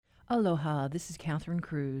Aloha, this is Catherine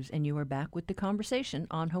Cruz, and you are back with the conversation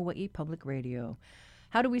on Hawaii Public Radio.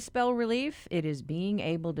 How do we spell relief? It is being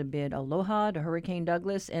able to bid aloha to Hurricane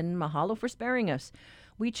Douglas and mahalo for sparing us.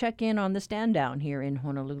 We check in on the stand down here in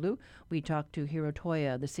Honolulu. We talked to Hiro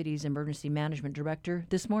Toya, the city's emergency management director,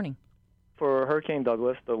 this morning. For Hurricane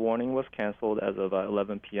Douglas, the warning was canceled as of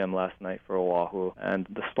 11 p.m. last night for Oahu, and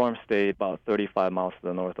the storm stayed about 35 miles to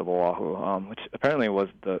the north of Oahu, which apparently was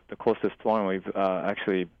the closest storm we've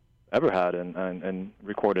actually ever had in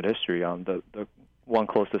recorded history. The one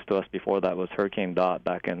closest to us before that was Hurricane Dot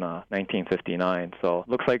back in 1959. So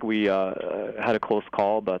looks like we had a close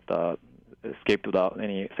call, but escaped without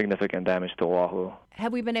any significant damage to Oahu.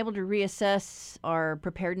 Have we been able to reassess our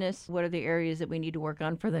preparedness? What are the areas that we need to work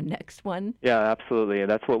on for the next one? Yeah, absolutely.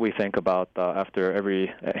 That's what we think about after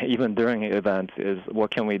even during events, is what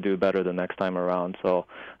can we do better the next time around. So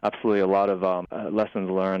absolutely a lot of lessons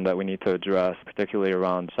learned that we need to address, particularly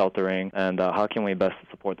around sheltering and how can we best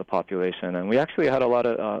support the population. And we actually had a lot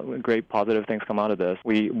of great positive things come out of this.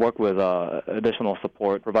 We work with additional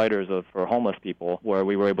support providers for homeless people, where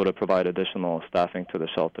we were able to provide additional staffing to the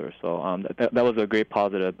shelter. So that was a great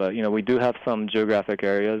positive, but we do have some geographic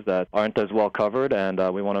areas that aren't as well covered, and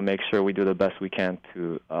we want to make sure we do the best we can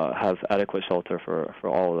to have adequate shelter for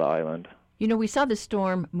all of the island. We saw the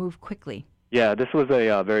storm move quickly. Yeah, this was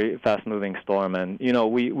a very fast-moving storm, and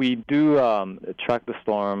we do track the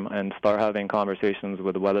storm and start having conversations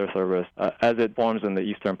with the Weather Service as it forms in the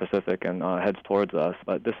Eastern Pacific and heads towards us.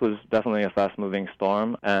 But this was definitely a fast-moving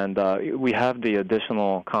storm, and we have the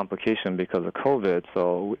additional complication because of COVID,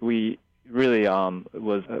 so we really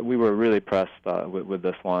we were really pressed with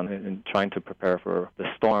this one in trying to prepare for the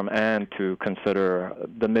storm and to consider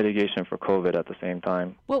the mitigation for COVID at the same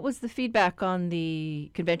time. What was the feedback on the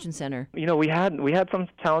convention center? We had some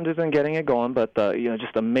challenges in getting it going, but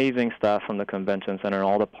just amazing staff from the convention center and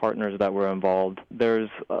all the partners that were involved. There's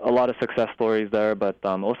a lot of success stories there, but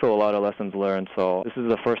also a lot of lessons learned. So this is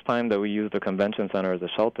the first time that we used the convention center as a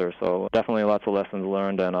shelter. So definitely lots of lessons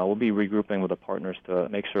learned, and we'll be regrouping with the partners to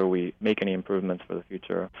make sure we make any improvements for the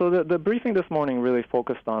future. So the briefing this morning really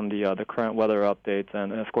focused on the current weather updates,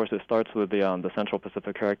 and of course it starts with the Central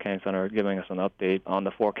Pacific Hurricane Center giving us an update on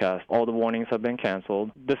the forecast. All the warnings have been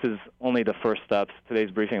canceled. This is only the first steps.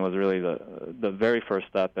 Today's briefing was really the very first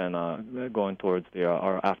step in going towards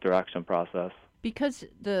our after-action process. Because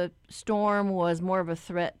the storm was more of a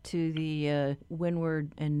threat to the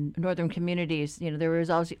windward and northern communities, there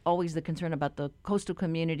was always the concern about the coastal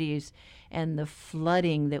communities and the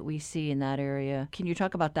flooding that we see in that area. Can you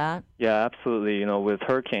talk about that? Yeah, absolutely. With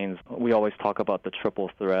hurricanes, we always talk about the triple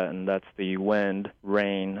threat, and that's the wind,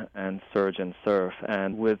 rain, and surge and surf.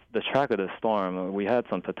 And with the track of the storm, we had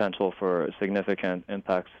some potential for significant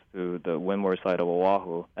impacts to the windward side of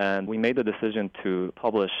Oahu. And we made the decision to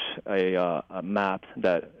publish a map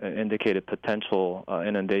that indicated potential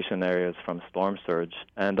inundation areas from storm surge.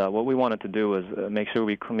 And what we wanted to do was make sure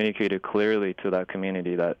we communicated clearly to that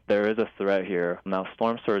community that there is a threat here. Now,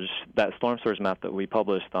 that storm surge map that we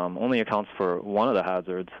published only accounts for one of the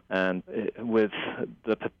hazards, and with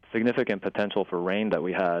the significant potential for rain that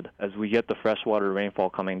we had, as we get the freshwater rainfall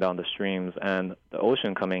coming down the streams and the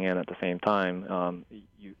ocean coming in at the same time,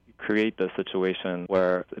 you create the situation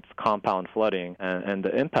where it's compound flooding, and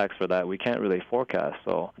the impacts for that we can't really forecast.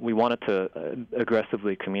 So we wanted to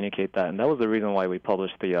aggressively communicate that, and that was the reason why we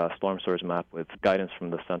published the storm surge map with guidance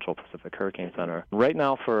from the Central Pacific Hurricane Center. Right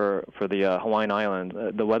now for the Hawaiian Islands,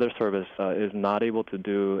 the Weather Service is not able to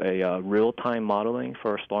do a real-time modeling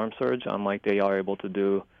for storm surge, unlike they are able to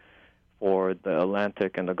do for the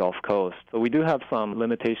Atlantic and the Gulf Coast. So we do have some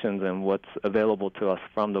limitations in what's available to us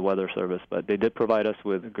from the Weather Service, but they did provide us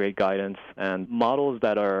with great guidance and models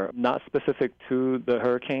that are not specific to the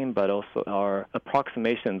hurricane, but also are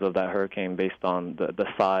approximations of that hurricane based on the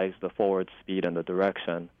size, the forward speed, and the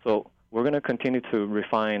direction. So we're going to continue to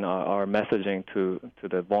refine our messaging to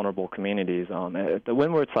the vulnerable communities. The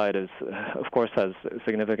windward side of course, has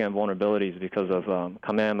significant vulnerabilities because of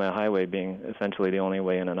Kamehameha Highway being essentially the only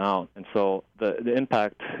way in and out. And so the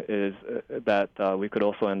impact is that we could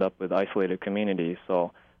also end up with isolated communities.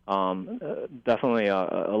 So definitely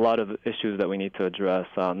a lot of issues that we need to address,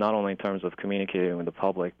 not only in terms of communicating with the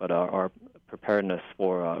public, but our preparedness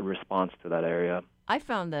for response to that area. I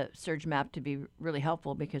found the surge map to be really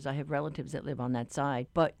helpful because I have relatives that live on that side.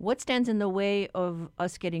 But what stands in the way of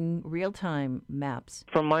us getting real-time maps?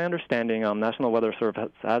 From my understanding, National Weather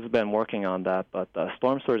Service has been working on that, but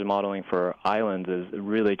storm surge modeling for islands is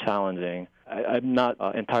really challenging, I'm not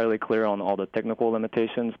entirely clear on all the technical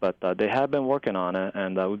limitations, but they have been working on it,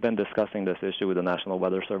 and we've been discussing this issue with the National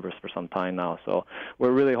Weather Service for some time now. So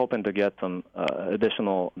we're really hoping to get some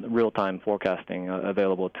additional real-time forecasting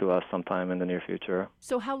available to us sometime in the near future.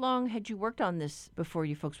 So how long had you worked on this before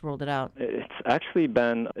you folks rolled it out? It's actually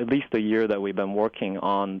been at least a year that we've been working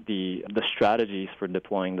on the strategies for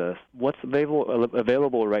deploying this. What's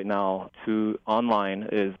available right now online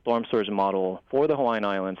is storm surge model for the Hawaiian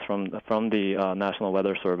Islands from the National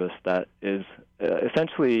Weather Service that is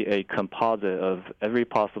essentially a composite of every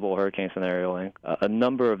possible hurricane scenario and a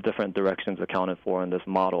number of different directions accounted for in this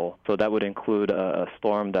model. So that would include a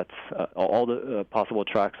storm that's all the possible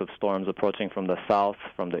tracks of storms approaching from the south,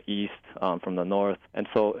 from the east, from the north. And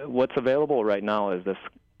so what's available right now is this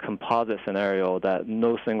composite scenario that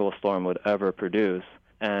no single storm would ever produce.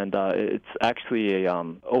 And it's actually a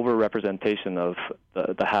over-representation of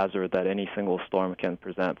the hazard that any single storm can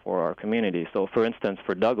present for our community. So, for instance,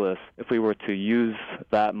 for Douglas, if we were to use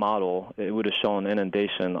that model, it would have shown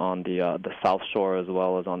inundation on the south shore as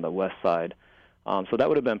well as on the west side. So that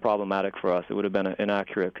would have been problematic for us. It would have been an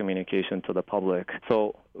inaccurate communication to the public.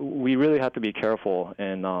 So we really have to be careful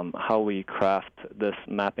in how we craft this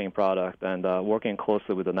mapping product and working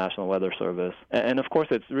closely with the National Weather Service. And of course,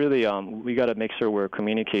 it's really, we got to make sure we're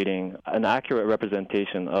communicating an accurate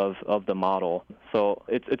representation of the model. So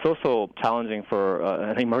it's also challenging for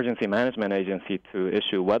an emergency management agency to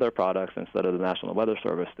issue weather products instead of the National Weather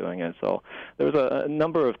Service doing it. So there's a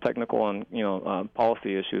number of technical and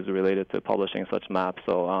policy issues related to publishing such maps.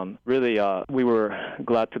 So really, we were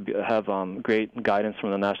glad to have great guidance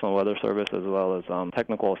from the National Weather Service as well as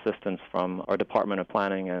technical assistance from our Department of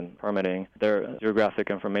Planning and Permitting. Their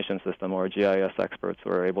Geographic Information System, or GIS experts,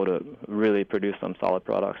 were able to really produce some solid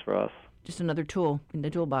products for us. Just another tool in the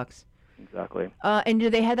toolbox. Exactly. And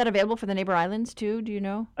do they have that available for the neighbor islands, too? Do you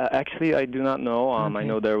know? Actually, I do not know. Okay. I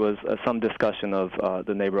know there was some discussion of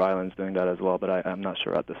the neighbor islands doing that as well, but I'm not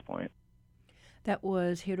sure at this point. That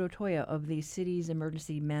was Hiro Toya of the city's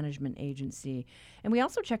Emergency Management Agency. And we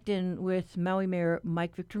also checked in with Maui Mayor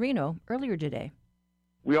Mike Victorino earlier today.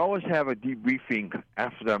 We always have a debriefing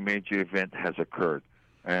after a major event has occurred.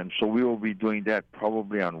 And so we will be doing that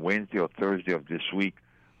probably on Wednesday or Thursday of this week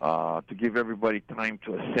to give everybody time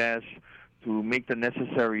to assess, to make the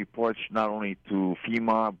necessary reports not only to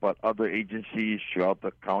FEMA but other agencies throughout the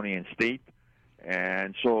county and state.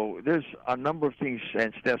 And so there's a number of things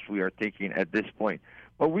and steps we are taking at this point.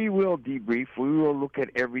 But we will debrief. We will look at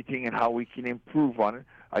everything and how we can improve on it.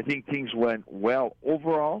 I think things went well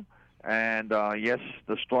overall. And, yes,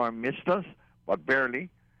 the storm missed us, but barely.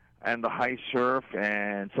 And the high surf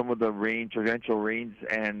and some of the torrential rains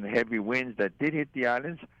and heavy winds that did hit the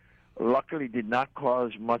islands luckily did not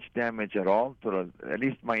cause much damage at all, at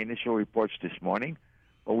least my initial reports this morning.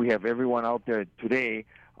 But we have everyone out there today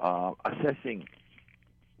assessing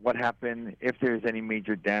what happened, if there's any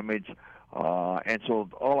major damage. And so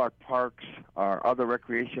all our parks, our other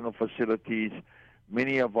recreational facilities,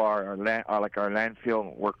 many of our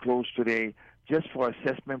landfill were closed today just for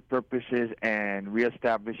assessment purposes and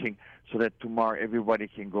reestablishing so that tomorrow everybody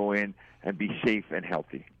can go in and be safe and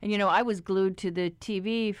healthy. And, I was glued to the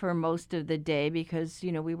TV for most of the day because,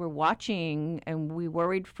 we were watching and we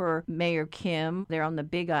worried for Mayor Kim there on the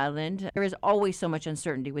Big Island. There is always so much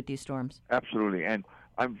uncertainty with these storms. Absolutely. And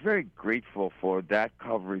I'm very grateful for that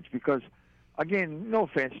coverage because, again, no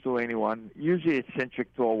offense to anyone, usually it's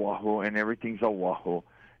centric to Oahu and everything's Oahu.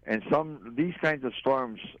 And these kinds of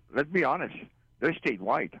storms, let's be honest, they're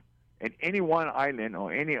statewide. And any one island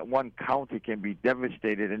or any one county can be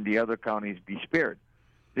devastated and the other counties be spared.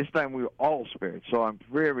 This time we were all spared. So I'm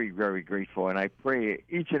very, very grateful. And I pray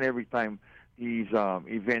each and every time these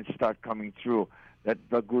events start coming through that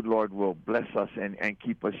the good Lord will bless us and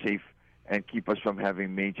keep us safe and keep us from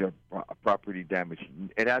having major property damage.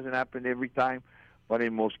 It hasn't happened every time, but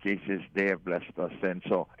in most cases they have blessed us.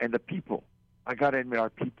 And the people, I got to admit, our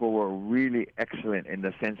people were really excellent in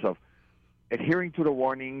the sense of adhering to the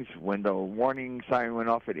warnings. When the warning sign went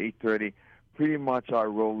off at 8:30, pretty much our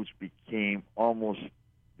roads became almost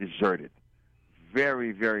deserted.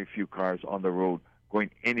 Very, very few cars on the road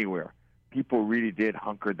going anywhere. People really did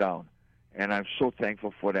hunker down. And I'm so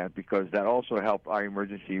thankful for that because that also helped our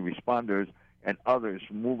emergency responders and others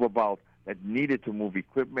move about that needed to move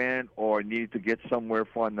equipment or needed to get somewhere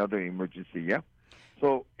for another emergency, yeah?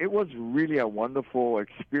 So it was really a wonderful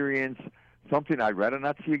experience, something I'd rather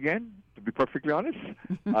not see again, to be perfectly honest.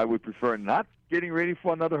 I would prefer not getting ready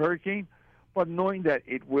for another hurricane, but knowing that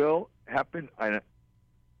it will happen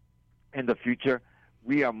in the future,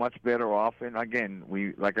 we are much better off. And again,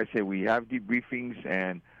 like I said, we have debriefings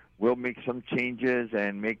and we'll make some changes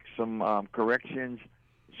and make some corrections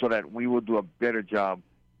so that we will do a better job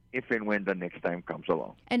if and when the next time comes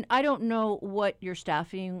along. And I don't know what your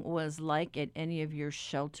staffing was like at any of your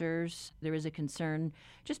shelters. There is a concern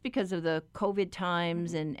just because of the COVID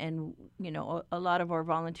times and a lot of our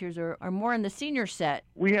volunteers are more in the senior set.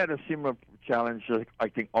 We had a similar challenge, I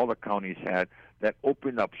think all the counties had, that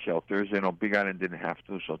opened up shelters. Big Island didn't have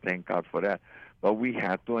to, so thank God for that. But we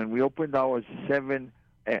had to, and we opened ours 7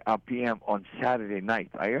 p.m. on Saturday night.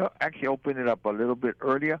 I actually opened it up a little bit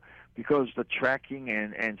earlier because the tracking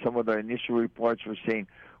and some of the initial reports were saying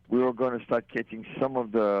we were going to start catching some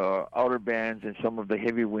of the outer bands and some of the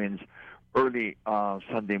heavy winds early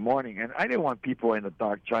Sunday morning. And I didn't want people in the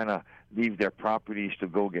dark trying to leave their properties to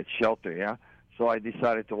go get shelter, yeah? So I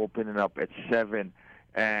decided to open it up at 7.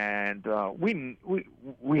 And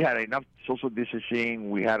we had enough social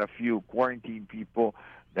distancing. We had a few quarantine people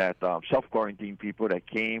that self-quarantine people that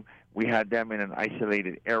came. We had them in an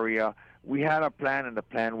isolated area. We had a plan, and the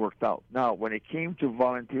plan worked out. Now, when it came to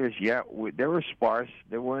volunteers, they were sparse.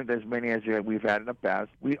 There weren't as many as we've had in the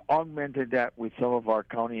past. We augmented that with some of our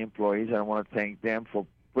county employees, and I want to thank them for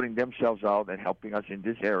putting themselves out and helping us in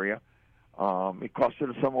this area. It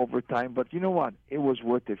costed us some overtime, but you know what? It was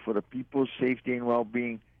worth it. For the people's safety and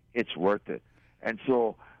well-being, it's worth it. And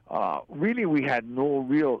so really, we had no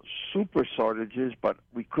real super shortages, but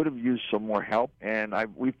we could have used some more help. And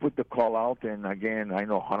we put the call out, and again, I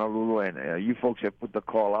know Honolulu and you folks have put the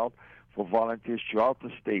call out for volunteers throughout the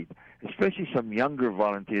state, especially some younger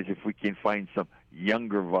volunteers, if we can find some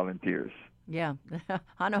younger volunteers. Yeah,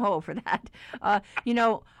 Hanaho for that.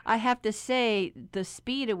 I have to say, the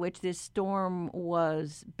speed at which this storm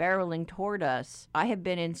was barreling toward us, I have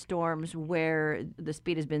been in storms where the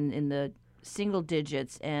speed has been in the single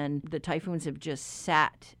digits, and the typhoons have just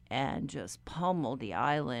sat and just pummeled the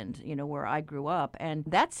island, where I grew up. And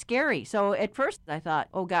that's scary. So at first I thought,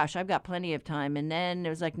 oh gosh, I've got plenty of time. And then it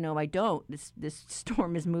was like, no, I don't. This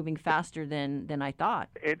storm is moving faster than I thought.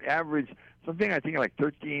 It averaged something, I think, like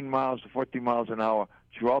 13 miles to 14 miles an hour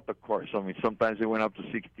throughout the course. I mean, sometimes it went up to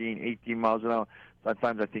 16, 18 miles an hour.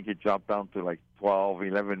 Sometimes I think it dropped down to like 12,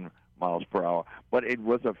 11 miles per hour. But it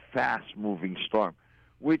was a fast-moving storm,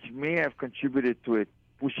 which may have contributed to it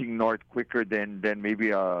pushing north quicker than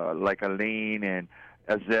maybe like a Lane and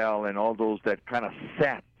Azelle and all those that kind of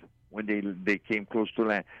sat when they came close to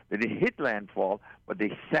land. They didn't hit landfall, but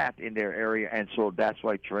they sat in their area, and so that's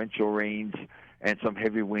why torrential rains and some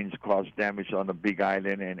heavy winds caused damage on the Big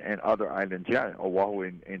Island and other islands, Oahu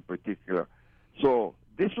in particular. So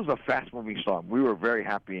this was a fast-moving storm. We were very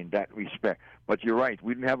happy in that respect. But you're right,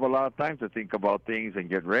 we didn't have a lot of time to think about things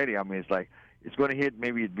and get ready. I mean, it's like, it's going to hit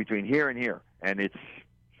maybe between here and here, and it's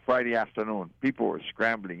Friday afternoon. People were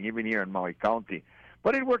scrambling, even here in Maui County.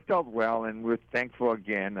 But it worked out well, and we're thankful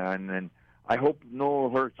again. And I hope no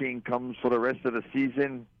hurricane comes for the rest of the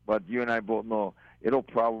season, but you and I both know we'll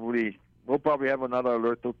probably have another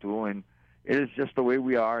alert or two, and it is just the way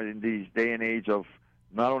we are in these day and age of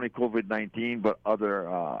not only COVID-19, but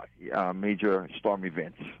other major storm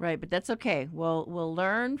events. Right, but that's okay. We'll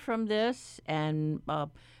learn from this and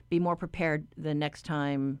be more prepared the next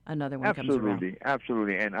time another one comes around.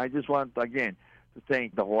 Absolutely. And I just want, again, to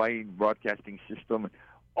thank the Hawaii Broadcasting System,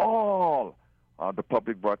 all the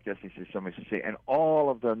public broadcasting system, I should say, and all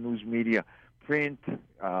of the news media, print,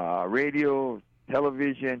 radio,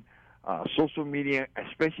 television, social media,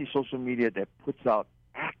 especially social media that puts out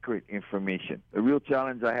accurate information. The real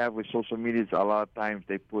challenge I have with social media is a lot of times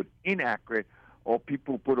they put inaccurate, or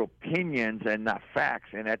people put opinions and not facts,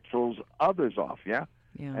 and that throws others off, yeah?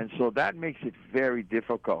 And so that makes it very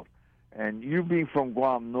difficult. And you being from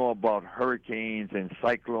Guam know about hurricanes and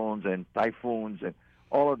cyclones and typhoons and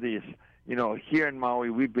all of these. Here in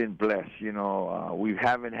Maui, we've been blessed. We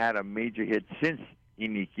haven't had a major hit since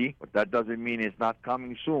Iniki, but that doesn't mean it's not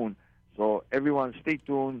coming soon. So everyone stay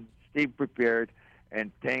tuned, stay prepared,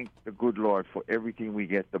 and thank the good Lord for everything we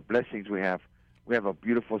get, the blessings we have. We have a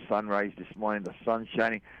beautiful sunrise this morning, the sun's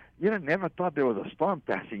shining. Never thought there was a storm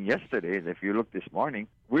passing yesterday. If you look this morning,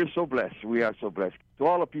 we're so blessed. We are so blessed. To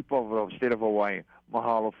all the people of the state of Hawaii,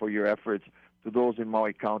 mahalo for your efforts. To those in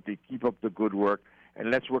Maui County, keep up the good work.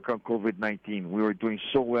 And let's work on COVID-19. We were doing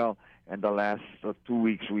so well, and the last 2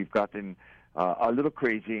 weeks we've gotten a little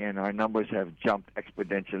crazy, and our numbers have jumped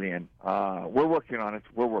exponentially. And we're working on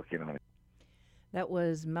it. That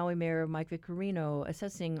was Maui Mayor Mike Vicarino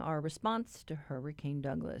assessing our response to Hurricane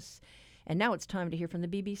Douglas. And now it's time to hear from the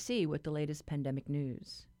BBC with the latest pandemic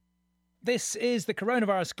news. This is the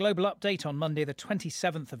Coronavirus Global Update on Monday, the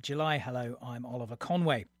 27th of July. Hello, I'm Oliver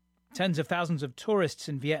Conway. Tens of thousands of tourists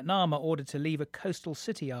in Vietnam are ordered to leave a coastal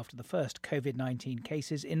city after the first COVID-19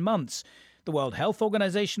 cases in months. The World Health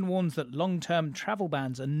Organization warns that long-term travel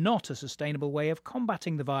bans are not a sustainable way of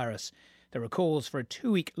combating the virus. There are calls for a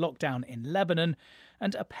 2-week lockdown in Lebanon,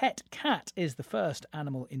 and a pet cat is the first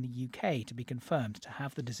animal in the UK to be confirmed to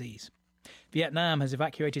have the disease. Vietnam has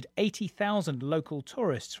evacuated 80,000 local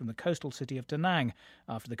tourists from the coastal city of Da Nang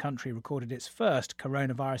after the country recorded its first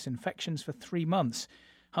coronavirus infections for 3 months.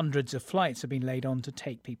 Hundreds of flights have been laid on to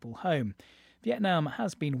take people home. Vietnam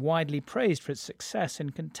has been widely praised for its success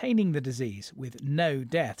in containing the disease, with no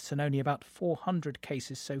deaths and only about 400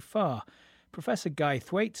 cases so far. Professor Guy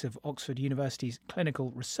Thwaites of Oxford University's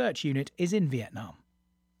Clinical Research Unit is in Vietnam.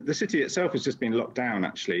 The city itself has just been locked down,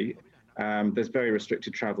 actually. There's very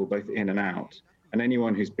restricted travel both in and out. And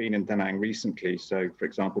anyone who's been in Da Nang recently, so for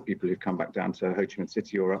example, people who've come back down to Ho Chi Minh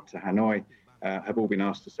City or up to Hanoi, have all been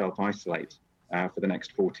asked to self-isolate for the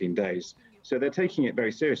next 14 days. So they're taking it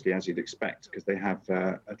very seriously, as you'd expect, because they have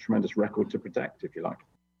a tremendous record to protect, if you like.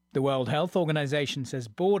 The World Health Organization says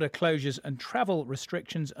border closures and travel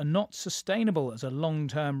restrictions are not sustainable as a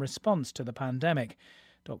long-term response to the pandemic.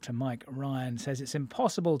 Dr. Mike Ryan says it's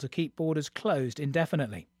impossible to keep borders closed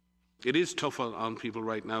indefinitely. It is tough on people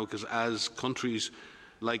right now because as countries,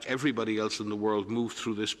 like everybody else in the world, move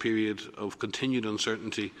through this period of continued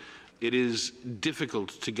uncertainty, it is difficult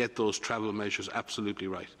to get those travel measures absolutely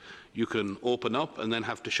right. You can open up and then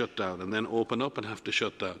have to shut down, and then open up and have to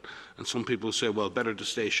shut down. And some people say, well, better to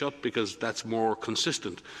stay shut because that's more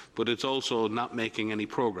consistent, but it's also not making any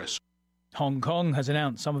progress. Hong Kong has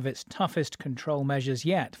announced some of its toughest control measures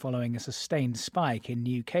yet following a sustained spike in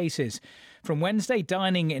new cases. From Wednesday,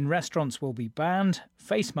 dining in restaurants will be banned,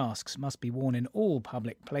 face masks must be worn in all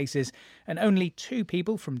public places, and only 2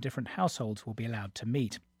 people from different households will be allowed to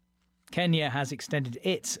meet. Kenya has extended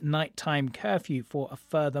its nighttime curfew for a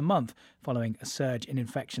further month following a surge in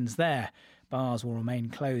infections there. Bars will remain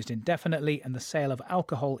closed indefinitely and the sale of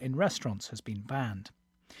alcohol in restaurants has been banned.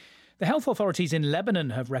 The health authorities in Lebanon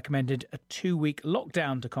have recommended a 2-week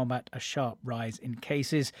lockdown to combat a sharp rise in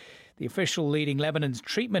cases. The official leading Lebanon's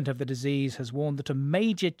treatment of the disease has warned that a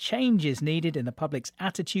major change is needed in the public's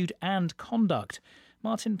attitude and conduct.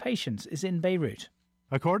 Martin Patience is in Beirut.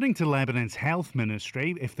 According to Lebanon's health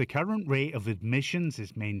ministry, if the current rate of admissions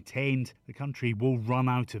is maintained, the country will run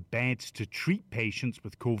out of beds to treat patients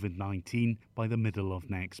with COVID-19 by the middle of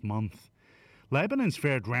next month. Lebanon's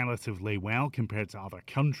fared relatively well compared to other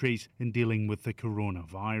countries in dealing with the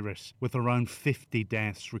coronavirus, with around 50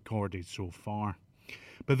 deaths recorded so far.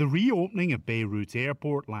 But the reopening of Beirut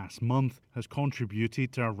airport last month has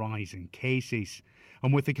contributed to a rise in cases.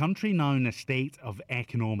 And with the country now in a state of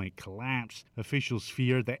economic collapse, officials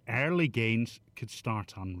fear that early gains could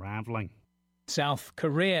start unravelling. South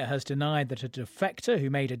Korea has denied that a defector who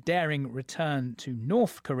made a daring return to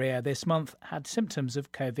North Korea this month had symptoms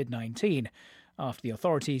of COVID-19, after the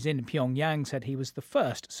authorities in Pyongyang said he was the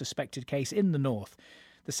first suspected case in the north.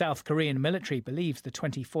 The South Korean military believes the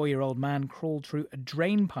 24-year-old man crawled through a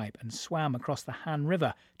drain pipe and swam across the Han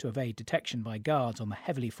River to evade detection by guards on the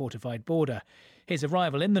heavily fortified border. His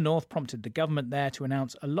arrival in the north prompted the government there to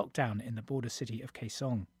announce a lockdown in the border city of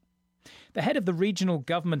Quezon. The head of the regional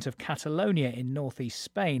government of Catalonia in northeast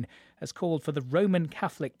Spain has called for the Roman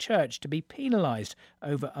Catholic Church to be penalised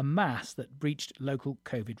over a mass that breached local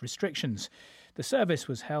COVID restrictions. The service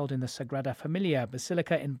was held in the Sagrada Familia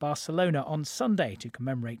Basilica in Barcelona on Sunday to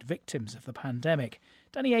commemorate victims of the pandemic.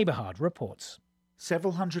 Danny Eberhard reports.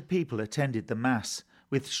 Several hundred people attended the Mass,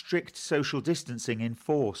 with strict social distancing in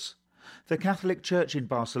force. The Catholic Church in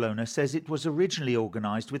Barcelona says it was originally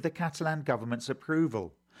organised with the Catalan government's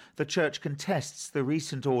approval. The church contests the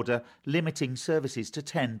recent order limiting services to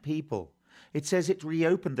 10 people. It says it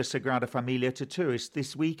reopened the Sagrada Familia to tourists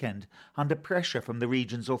this weekend under pressure from the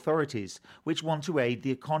region's authorities, which want to aid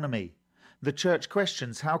the economy. The church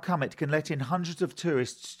questions how come it can let in hundreds of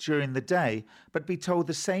tourists during the day, but be told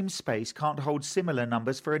the same space can't hold similar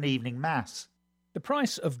numbers for an evening mass. The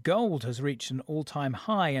price of gold has reached an all-time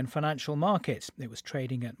high in financial markets. It was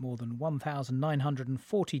trading at more than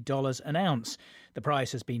 $1,940 an ounce. The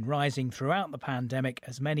price has been rising throughout the pandemic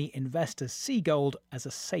as many investors see gold as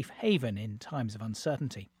a safe haven in times of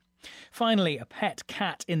uncertainty. Finally, a pet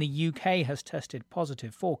cat in the UK has tested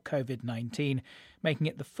positive for COVID-19, making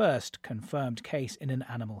it the first confirmed case in an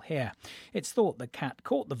animal here. It's thought the cat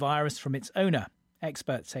caught the virus from its owner.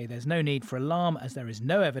 Experts say there's no need for alarm as there is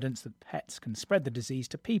no evidence that pets can spread the disease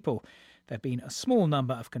to people. There have been a small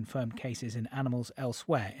number of confirmed cases in animals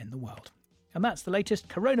elsewhere in the world. And that's the latest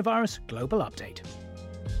coronavirus global update.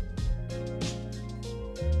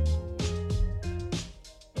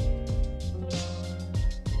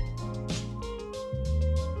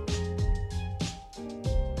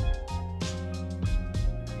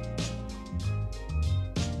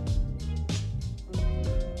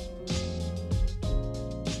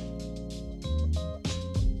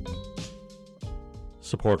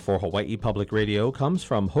 Support for Hawaii Public Radio comes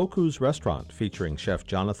from Hoku's Restaurant, featuring Chef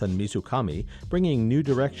Jonathan Mizukami, bringing new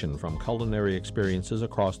direction from culinary experiences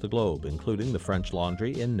across the globe, including the French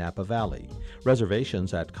Laundry in Napa Valley.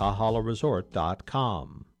 Reservations at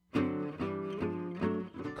kahalaresort.com.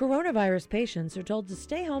 Coronavirus patients are told to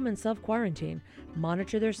stay home and self-quarantine,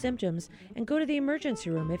 monitor their symptoms, and go to the emergency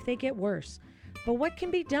room if they get worse. But what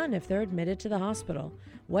can be done if they're admitted to the hospital?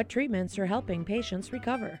 What treatments are helping patients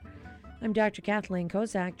recover? I'm Dr. Kathleen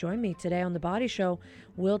Kozak. Join me today on The Body Show.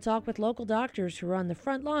 We'll talk with local doctors who are on the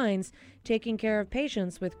front lines taking care of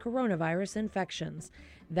patients with coronavirus infections.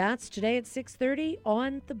 That's today at 6:30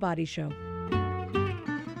 on The Body Show.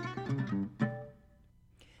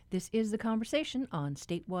 This is The Conversation on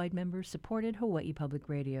statewide member-supported Hawaii Public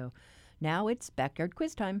Radio. Now it's Backyard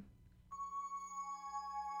Quiz time.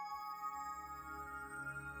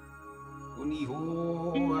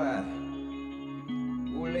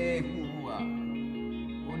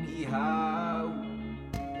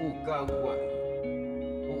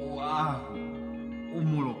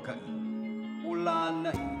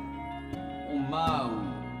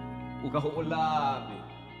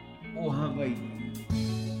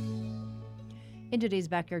 In today's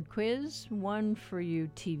Backyard Quiz, one for you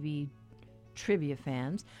TV trivia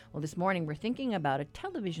fans. Well, this morning we're thinking about a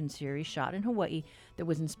television series shot in Hawaii that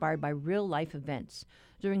was inspired by real-life events.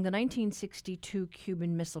 During the 1962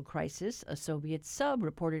 Cuban Missile Crisis, a Soviet sub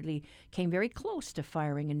reportedly came very close to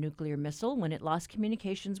firing a nuclear missile when it lost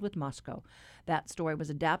communications with Moscow. That story was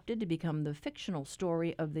adapted to become the fictional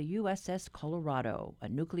story of the USS Colorado, a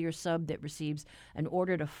nuclear sub that receives an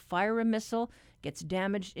order to fire a missile, gets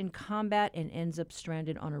damaged in combat, and ends up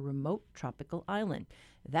stranded on a remote tropical island.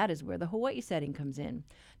 That is where the Hawaii setting comes in.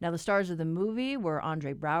 Now, the stars of the movie were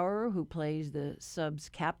Andre Braugher, who plays the sub's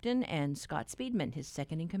captain, and Scott Speedman, his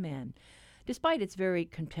second-in-command. Despite its very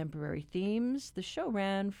contemporary themes, the show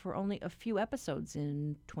ran for only a few episodes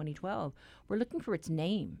in 2012. We're looking for its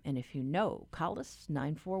name, and if you know, call us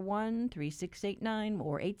 941-3689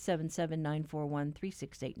 or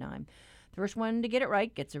 877-941-3689. The first one to get it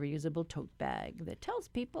right gets a reusable tote bag that tells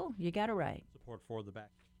people you got it right. Support for the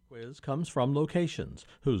Back Quiz comes from Locations,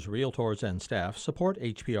 whose realtors and staff support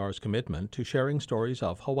HPR's commitment to sharing stories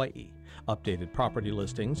of Hawaii. Updated property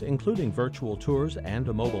listings, including virtual tours and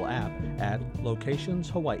a mobile app, at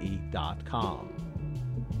locationshawaii.com.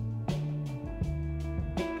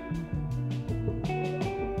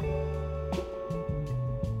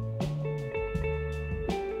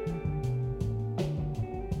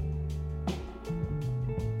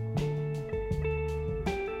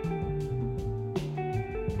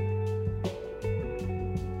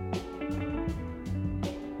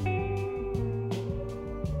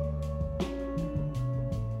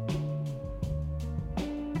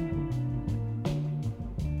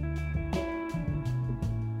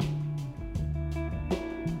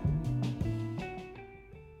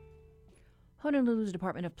 Honolulu's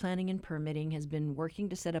Department of Planning and Permitting has been working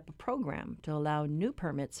to set up a program to allow new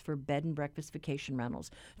permits for bed and breakfast vacation rentals.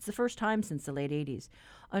 It's the first time since the late 80s.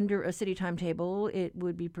 Under a city timetable, it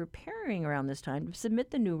would be preparing around this time to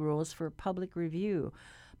submit the new rules for public review.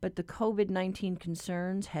 But the COVID-19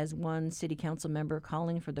 concerns has one city council member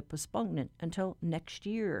calling for the postponement until next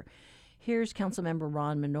year. Here's Councilmember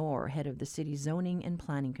Ron Minor, head of the city's Zoning and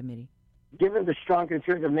Planning Committee. Given the strong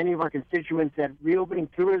concerns of many of our constituents that reopening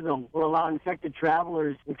tourism will allow infected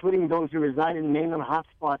travelers, including those who reside in mainland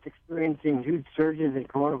hotspots experiencing huge surges in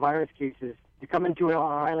coronavirus cases, to come into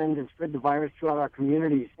our island and spread the virus throughout our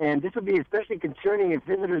communities. And this would be especially concerning if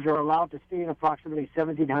visitors are allowed to stay in approximately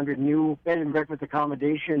 1,700 new bed and breakfast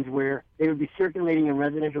accommodations where they would be circulating in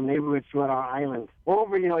residential neighborhoods throughout our island.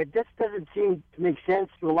 Moreover, it just doesn't seem to make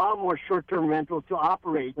sense to allow more short-term rentals to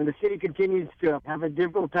operate when the city continues to have a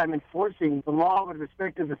difficult time enforcing the law with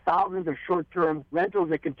respect to the thousands of short-term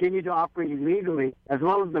rentals that continue to operate illegally, as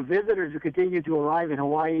well as the visitors who continue to arrive in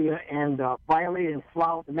Hawaii and violate and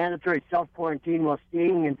flout the mandatory self-quarantine while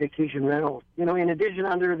staying in vacation rentals. In addition,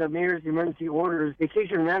 under the mayor's emergency orders,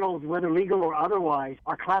 vacation rentals, whether legal or otherwise,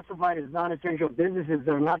 are classified as non-essential businesses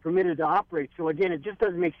that are not permitted to operate. So again, it just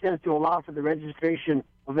doesn't make sense to allow for the registration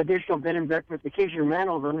of additional bed and breakfast vacation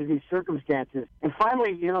rentals under these circumstances. And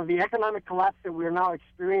finally, the economic collapse that we are now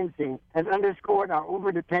experiencing has underscored our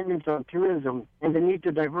overdependence on tourism and the need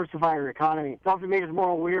to diversify our economy. It's also made us more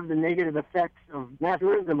aware of the negative effects of mass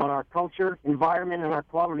tourism on our culture, environment, and our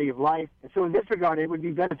quality of life. And so in this regard, it would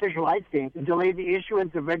be beneficial, I think, to delay the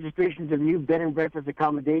issuance of registrations of new bed and breakfast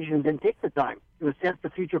accommodations and take the time to assess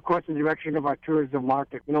the future course and direction of our tourism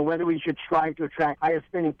market. Whether we should strive to attract higher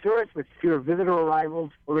spending tourists with fewer visitor arrivals,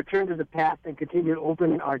 hotels will return to the past and continue to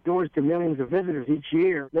open our doors to millions of visitors each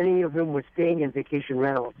year, many of whom were staying in vacation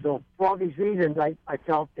rentals. So for all these reasons, I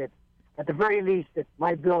felt that at the very least that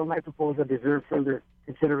my bill and my proposal deserve further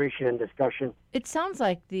consideration and discussion. It sounds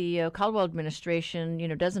like the Caldwell administration,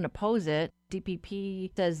 doesn't oppose it.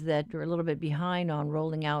 DPP says that they're a little bit behind on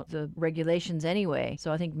rolling out the regulations anyway,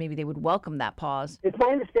 so I think maybe they would welcome that pause. It's my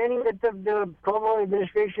understanding that the Caldwell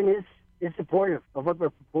administration is supportive of what we're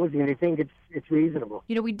proposing, and I think it's reasonable.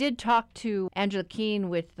 We did talk to Angela Keene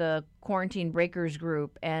with the Quarantine Breakers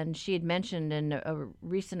Group, and she had mentioned in a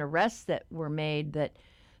recent arrests that were made that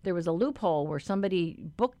there was a loophole where somebody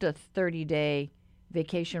booked a 30-day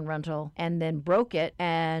vacation rental and then broke it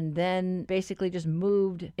and then basically just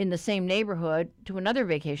moved in the same neighborhood to another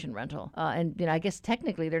vacation rental. And I guess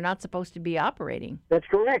technically they're not supposed to be operating. That's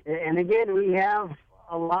correct. And again, we have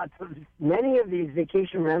many of these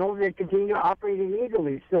vacation rentals that continue to operate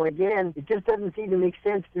illegally. So again, it just doesn't seem to make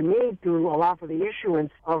sense to me to allow for the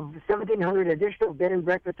issuance of 1,700 additional bed and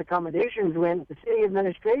breakfast accommodations when the city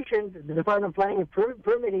administration, the Department of Planning and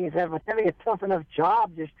Permitting, is having a tough enough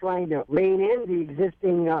job just trying to rein in the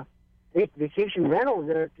existing vacation rentals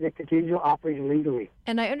that continue to operate illegally.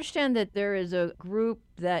 And I understand that there is a group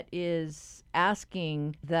that is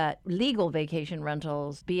asking that legal vacation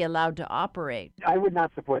rentals be allowed to operate. I would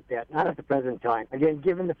not support that, not at the present time. Again,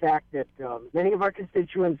 given the fact that many of our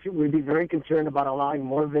constituents would be very concerned about allowing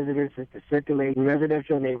more visitors to circulate in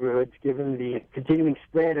residential neighborhoods, given the continuing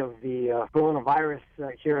spread of the coronavirus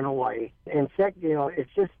here in Hawaii. And second,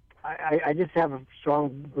 it's just, I just have a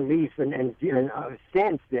strong belief and a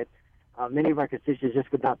sense that many of our constituents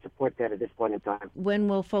just would not support that at this point in time. When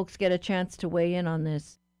will folks get a chance to weigh in on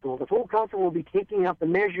this? So the full council will be taking up the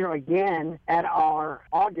measure again at our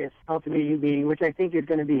August council meeting, which I think is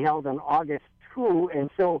going to be held on August 2. And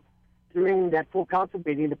so during that full council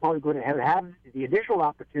meeting, the public would have the additional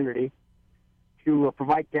opportunity to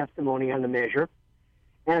provide testimony on the measure.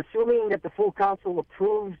 And assuming that the full council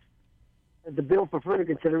approves the bill for further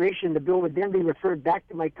consideration, the bill would then be referred back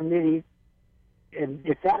to my committee. And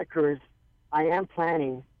if that occurs, I am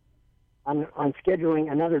planning on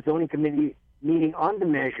scheduling another zoning committee meeting on the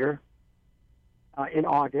measure in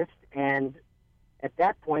August. And at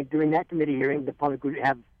that point, during that committee hearing, the public would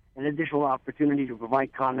have an additional opportunity to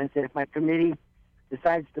provide comments. And if my committee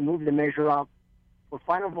decides to move the measure up for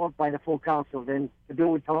final vote by the full council, then the bill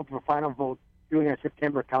would come up for final vote during our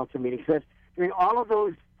September council meeting. So during all of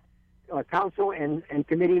those council and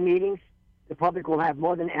committee meetings, the public will have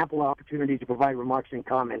more than ample opportunity to provide remarks and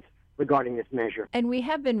comments regarding this measure. And we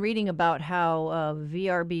have been reading about how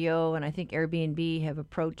VRBO and I think Airbnb have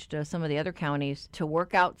approached some of the other counties to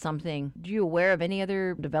work out something. Are you aware of any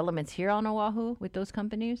other developments here on Oahu with those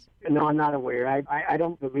companies? No, I'm not aware. I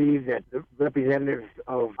don't believe that the representatives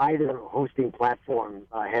of either hosting platform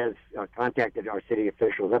has contacted our city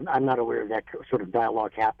officials. I'm not aware of that sort of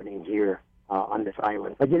dialogue happening here on this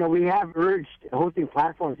island. But, we have urged hosting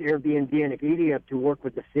platforms, Airbnb and Expedia, to work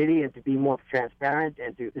with the city and to be more transparent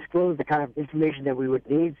and to disclose the kind of information that we would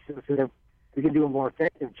need so that we can do a more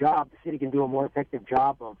effective job. The city can do a more effective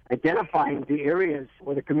job of identifying the areas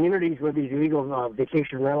or the communities where these illegal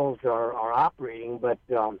vacation rentals are operating. But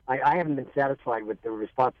I haven't been satisfied with the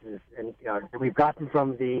responses that we've gotten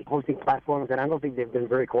from the hosting platforms, and I don't think they've been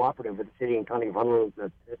very cooperative with the city and county of Honolulu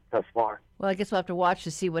thus far. Well, I guess we'll have to watch to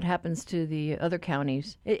see what happens to the other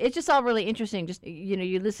counties. It's just all really interesting. Just,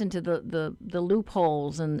 you listen to the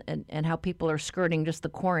loopholes and how people are skirting just the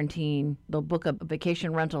quarantine. They'll book a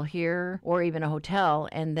vacation rental here or even a hotel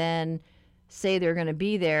and then say they're going to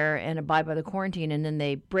be there and abide by the quarantine, and then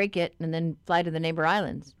they break it and then fly to the neighbor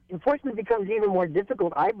islands. Enforcement becomes even more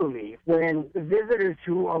difficult, I believe, when the visitors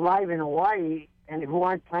who arrive in Hawaii and who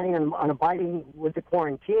aren't planning on abiding with the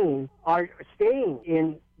quarantine are staying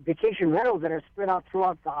in vacation rentals that are spread out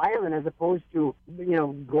throughout the island, as opposed to,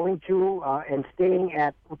 going to and staying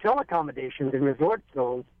at hotel accommodations in resort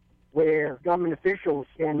zones where government officials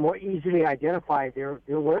can more easily identify their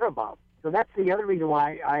whereabouts. So that's the other reason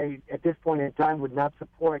why I, at this point in time, would not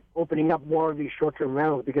support opening up more of these short-term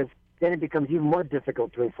rentals, because then it becomes even more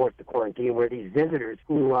difficult to enforce the quarantine, where these visitors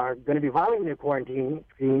who are going to be violating the quarantine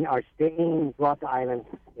are staying throughout the island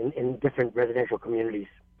in different residential communities.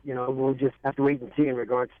 We'll just have to wait and see in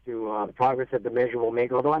regards to the progress that the measure will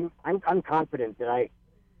make. Although I'm confident that I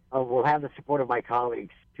will have the support of my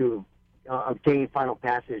colleagues to obtain final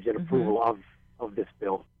passage and approval of this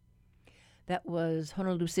bill. That was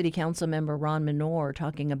Honolulu City Council member Ron Minor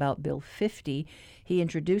talking about Bill 50. He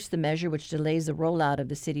introduced the measure which delays the rollout of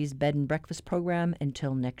the city's bed and breakfast program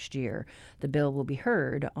until next year. The bill will be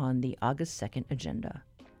heard on the August 2nd agenda.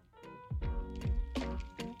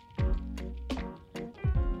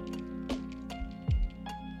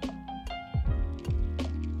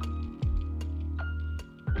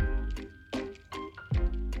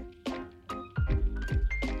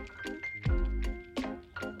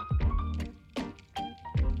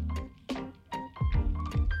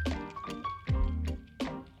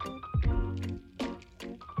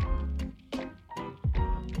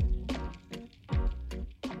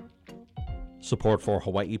 Support for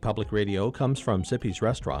Hawaii Public Radio comes from Zippy's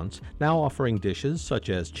Restaurants, now offering dishes such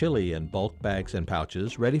as chili in bulk bags and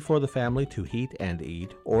pouches ready for the family to heat and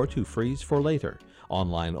eat or to freeze for later.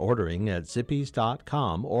 Online ordering at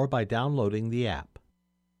zippys.com or by downloading the app.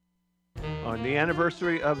 On the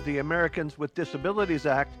anniversary of the Americans with Disabilities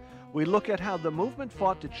Act, we look at how the movement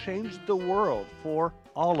fought to change the world for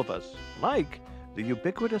all of us, like the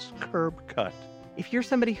ubiquitous curb cut. If you're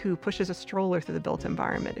somebody who pushes a stroller through the built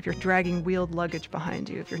environment, if you're dragging wheeled luggage behind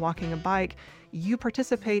you, if you're walking a bike, you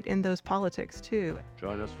participate in those politics too.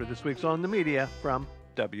 Join us for this week's On the Media from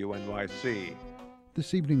WNYC.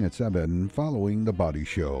 This evening at 7, following The Body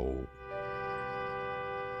Show.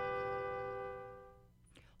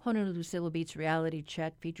 Honolulu Civil Beat's Reality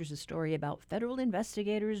Check features a story about federal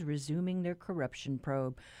investigators resuming their corruption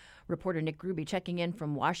probe. Reporter Nick Gruby checking in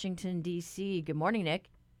from Washington, D.C. Good morning, Nick.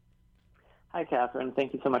 Hi, Catherine.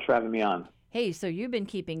 Thank you so much for having me on. Hey, so you've been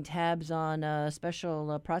keeping tabs on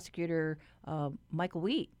Special Prosecutor Michael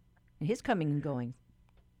Wheat and his coming and going.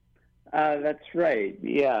 That's right.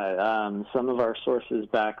 Yeah, some of our sources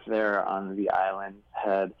back there on the island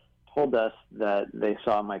had told us that they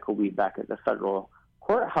saw Michael Wheat back at the federal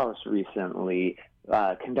courthouse recently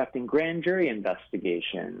conducting grand jury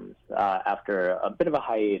investigations after a bit of a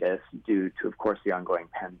hiatus due to, of course, the ongoing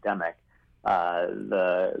pandemic.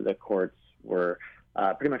 The courts were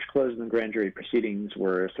pretty much closed and the grand jury proceedings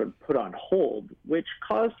were sort of put on hold, which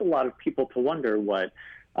caused a lot of people to wonder what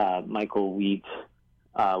Michael Wheat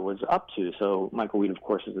was up to. So Michael Wheat, of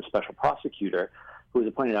course, is a special prosecutor who was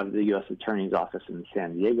appointed out of the U.S. Attorney's Office in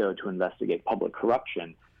San Diego to investigate public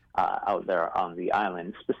corruption out there on the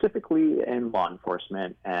island, specifically in law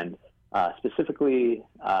enforcement and specifically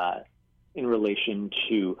in relation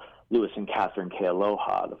to Louis and Catherine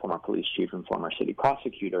Kealoha, the former police chief and former city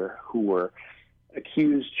prosecutor, who were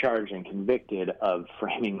accused, charged, and convicted of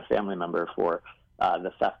framing a family member for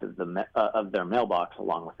the theft of their mailbox,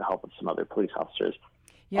 along with the help of some other police officers,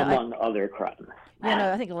 among other crimes. Yeah,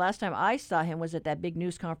 no, I think the last time I saw him was at that big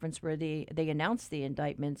news conference where they announced the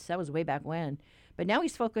indictments. That was way back when. But now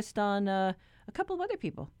he's focused on a couple of other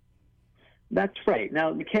people. That's right.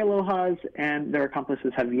 Now, the Kealohas and their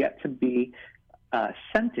accomplices have yet to be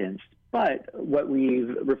sentenced, but what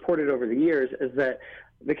we've reported over the years is that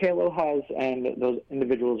the Kealohas and those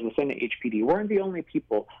individuals within the HPD weren't the only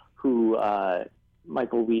people who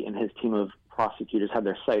Michael Wheat and his team of prosecutors had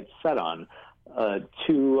their sights set on.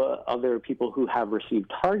 Two other people who have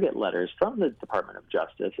received target letters from the Department of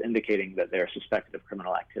Justice indicating that they're suspected of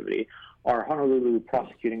criminal activity are Honolulu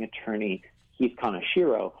prosecuting attorney Keith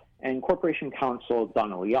Kaneshiro and Corporation Counsel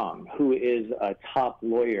Donald Young, who is a top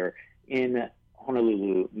lawyer in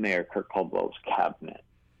Honolulu Mayor Kirk Caldwell's cabinet.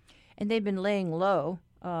 And they've been laying low,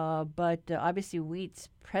 but obviously Wheat's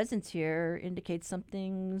presence here indicates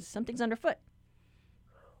something's underfoot.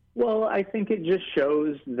 Well, I think it just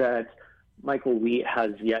shows that Michael Wheat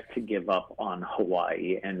has yet to give up on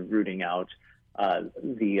Hawaii and rooting out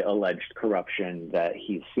the alleged corruption that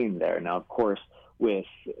he's seen there. Now, of course, with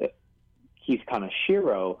Keith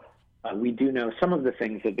Kaneshiro, we do know some of the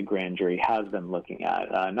things that the grand jury has been looking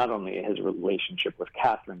at, not only his relationship with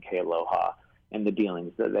Catherine Kealoha and the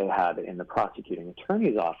dealings that they had in the prosecuting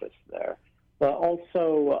attorney's office there, but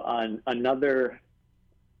also another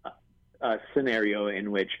scenario in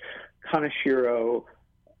which Kaneshiro's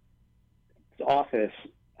office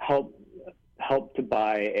helped to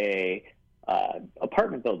buy a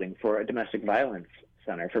apartment building for a domestic violence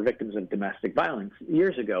center for victims of domestic violence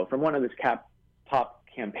years ago from one of his top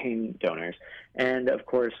campaign donors. And of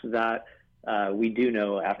course, that we do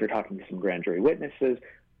know after talking to some grand jury witnesses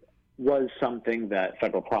was something that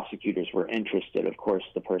federal prosecutors were interested. Of course,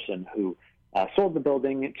 the person who sold the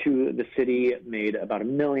building to the city made about $1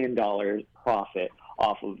 million profit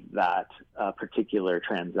off of that particular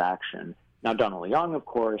transaction. Now, Donald Young, of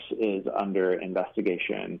course, is under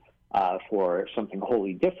investigation for something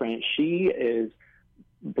wholly different. She is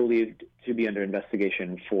believed to be under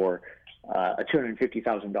investigation for a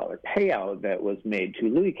 $250,000 payout that was made to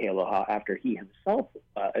Louis Kealoha after he himself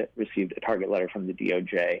received a target letter from the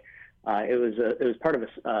DOJ. It was part of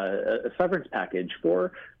a severance package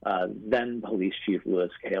for then Police Chief Louis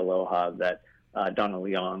Kealoha that Donald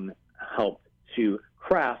Young helped to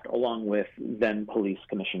craft, along with then Police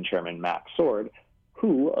Commission Chairman Max Sword,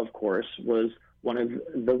 who, of course, was one of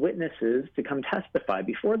the witnesses to come testify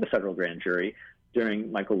before the federal grand jury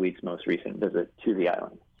during Michael Wheat's most recent visit to the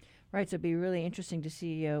island. Right, so it'd be really interesting to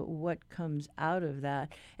see what comes out of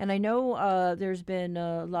that. And I know there's been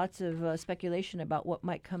lots of speculation about what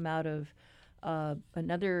might come out of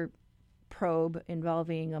another probe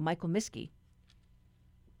involving Michael Miskey.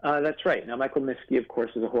 That's right. Now, Michael Miskey, of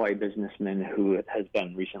course, is a Hawaii businessman who has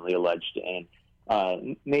been recently alleged in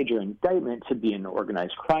major indictment to be an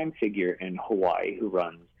organized crime figure in Hawaii who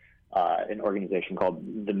runs an organization called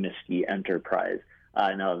the Miskey Enterprise.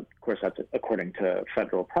 Now, of course, that's according to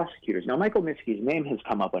federal prosecutors. Now, Michael Miskey's name has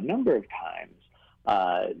come up a number of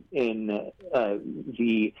times in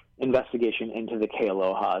the investigation into the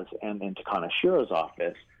Kealoha's and into Kanashiro's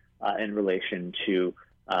office in relation to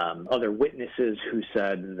other witnesses who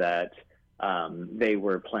said that they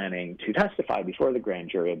were planning to testify before the grand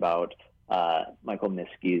jury about Michael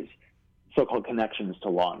Miskey's so-called connections to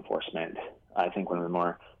law enforcement. I think one of the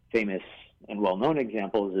more famous and well-known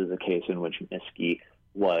examples is a case in which Miskey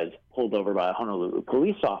was pulled over by a Honolulu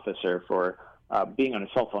police officer for being on his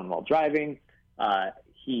cell phone while driving.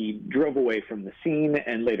 He drove away from the scene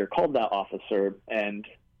and later called that officer and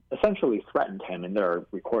essentially threatened him, and there are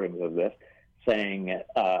recordings of this, saying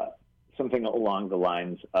something along the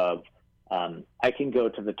lines of, I can go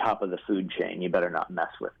to the top of the food chain, you better not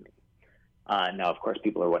mess with me. Now, of course,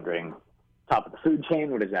 people are wondering, top of the food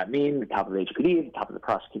chain, what does that mean? The top of the HPD, the top of the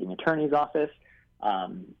prosecuting attorney's office.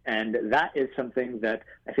 And that is something that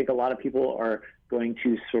I think a lot of people are going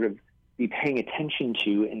to sort of be paying attention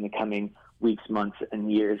to in the coming weeks, months,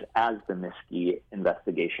 and years as the Miskey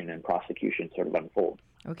investigation and prosecution sort of unfold.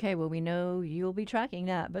 Okay, well, we know you'll be tracking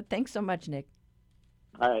that, but thanks so much, Nick.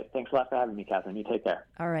 All right, thanks a lot for having me, Catherine. You take care.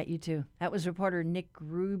 All right, you too. That was reporter Nick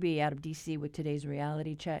Ruby out of D.C. with today's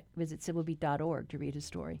reality check. Visit civilbeat.org to read his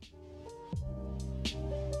story.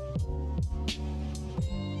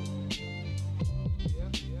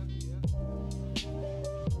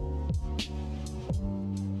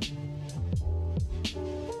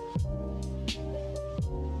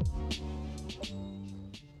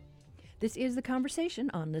 This is The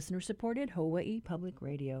Conversation on listener-supported Hawaii Public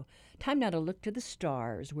Radio. Time now to look to the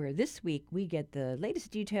stars, where this week we get the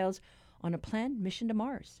latest details on a planned mission to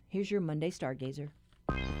Mars. Here's your Monday Stargazer.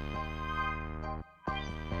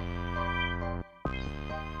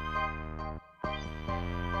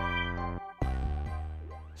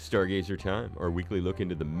 Stargazer Time, our weekly look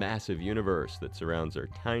into the massive universe that surrounds our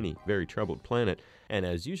tiny, very troubled planet. And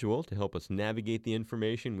as usual, to help us navigate the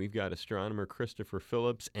information, we've got astronomer Christopher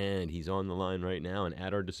Phillips, and he's on the line right now and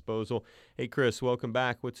at our disposal. Hey, Chris, welcome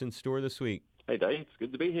back. What's in store this week? Hey, Dave. It's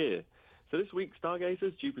good to be here. So this week,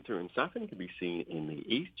 stargazers, Jupiter and Saturn can be seen in the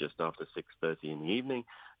east just after 6:30 in the evening.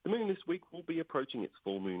 The moon this week will be approaching its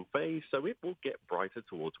full moon phase, so it will get brighter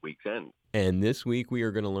towards week's end. And this week, we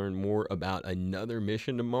are going to learn more about another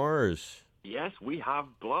mission to Mars. Yes, we have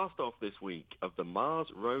blast-off this week of the Mars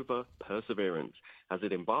rover Perseverance as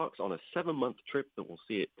it embarks on a 7-month trip that will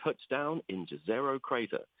see it touch down in Jezero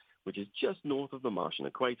Crater, which is just north of the Martian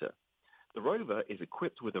equator. The rover is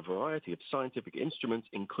equipped with a variety of scientific instruments,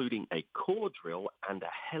 including a core drill and a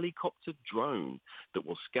helicopter drone that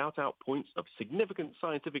will scout out points of significant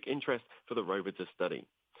scientific interest for the rover to study.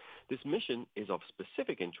 This mission is of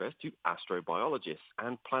specific interest to astrobiologists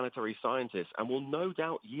and planetary scientists and will no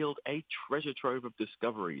doubt yield a treasure trove of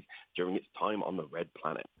discoveries during its time on the red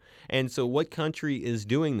planet. And so what country is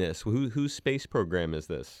doing this? Whose space program is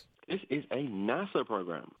this? This is a NASA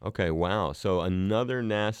program. Okay, wow. So another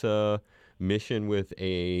NASA mission with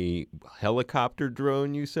a helicopter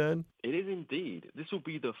drone, you said? It is indeed. This will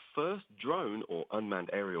be the first drone or unmanned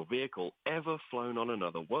aerial vehicle ever flown on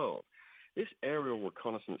another world. This aerial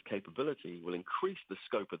reconnaissance capability will increase the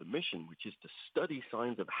scope of the mission, which is to study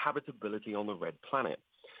signs of habitability on the red planet.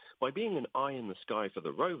 By being an eye in the sky for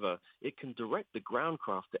the rover, it can direct the ground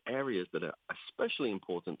craft to areas that are especially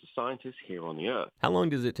important to scientists here on the Earth. How long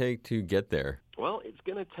does it take to get there? Well, it's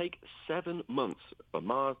going to take 7 months for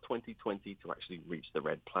Mars 2020 to actually reach the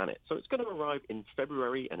red planet. So it's going to arrive in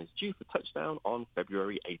February and is due for touchdown on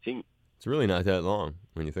February 18th. It's really not that long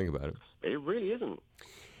when you think about it. It really isn't.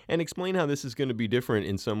 And explain how this is going to be different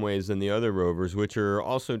in some ways than the other rovers, which are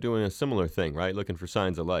also doing a similar thing, right? Looking for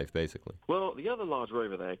signs of life, basically. Well, the other large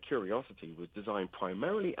rover there, Curiosity, was designed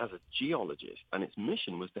primarily as a geologist, and its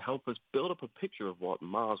mission was to help us build up a picture of what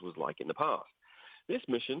Mars was like in the past. This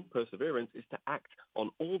mission, Perseverance, is to act on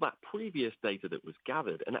all that previous data that was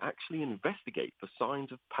gathered and actually investigate for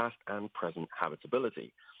signs of past and present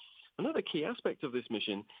habitability. Another key aspect of this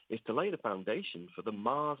mission is to lay the foundation for the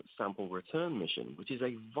Mars Sample Return mission, which is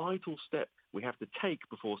a vital step we have to take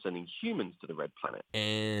before sending humans to the red planet.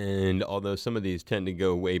 And although some of these tend to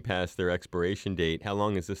go way past their expiration date, how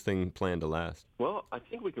long is this thing planned to last? Well, I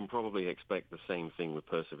think we can probably expect the same thing with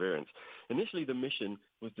Perseverance. Initially, the mission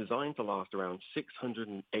was designed to last around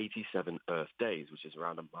 687 Earth days, which is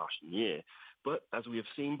around a Martian year. But as we have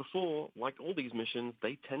seen before, like all these missions,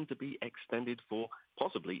 they tend to be extended for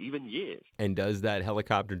possibly even years. And does that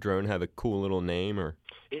helicopter drone have a cool little name, or?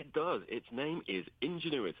 It does. Its name is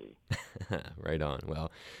Ingenuity. Right on.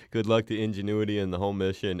 Well, good luck to Ingenuity and the whole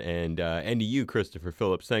mission, and to you, Christopher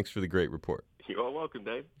Phillips. Thanks for the great report. You're welcome,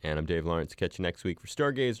 Dave. And I'm Dave Lawrence. Catch you next week for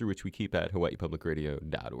Stargazer, which we keep at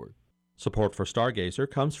hawaiipublicradio.org. Support for Stargazer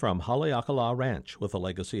comes from Haleakala Ranch, with a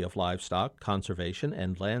legacy of livestock, conservation,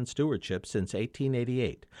 and land stewardship since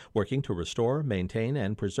 1888, working to restore, maintain,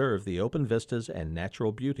 and preserve the open vistas and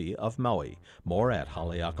natural beauty of Maui. More at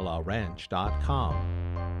haleakalaranch.com.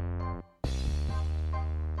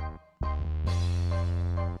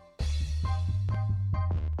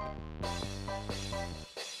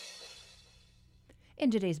 In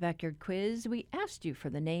today's Backyard Quiz, we asked you for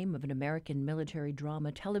the name of an American military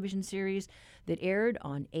drama television series that aired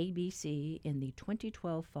on ABC in the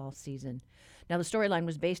 2012 fall season. Now, the storyline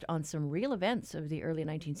was based on some real events of the early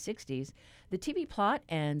 1960s. The TV plot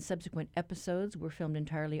and subsequent episodes were filmed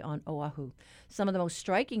entirely on Oahu. Some of the most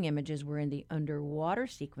striking images were in the underwater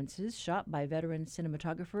sequences shot by veteran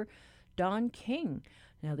cinematographer Don King.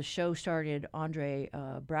 Now, the show starred Andre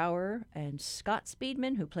Brower and Scott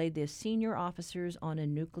Speedman, who played the senior officers on a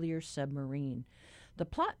nuclear submarine. The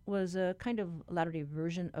plot was a kind of latter-day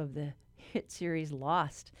version of the hit series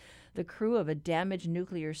Lost. The crew of a damaged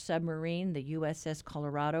nuclear submarine, the USS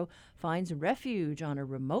Colorado, finds refuge on a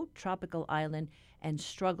remote tropical island and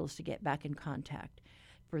struggles to get back in contact.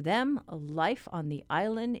 For them, life on the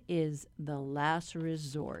island is the last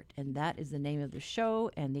resort, and that is the name of the show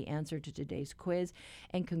and the answer to today's quiz.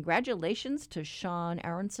 And congratulations to Sean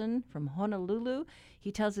Aronson from Honolulu.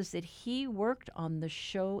 He tells us that he worked on the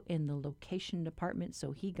show in the location department,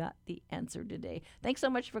 so he got the answer today. Thanks so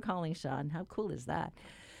much for calling, Sean. How cool is that?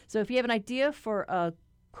 So if you have an idea for a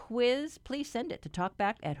quiz, please send it to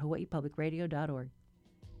talkback@hawaiipublicradio.org.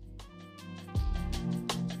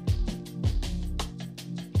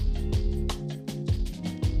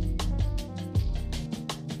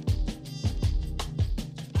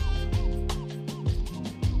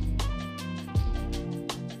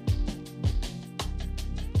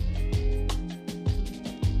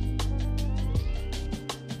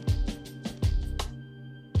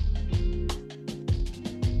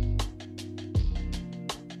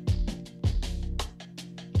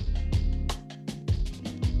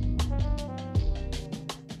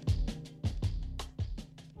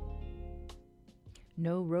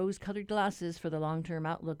 No rose-colored glasses for the long-term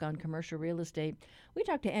outlook on commercial real estate. We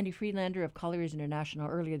talked to Andy Friedlander of Colliers International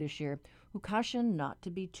earlier this year, who cautioned not to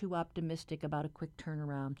be too optimistic about a quick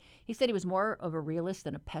turnaround. He said he was more of a realist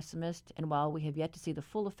than a pessimist, and while we have yet to see the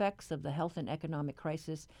full effects of the health and economic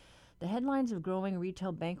crisis, the headlines of growing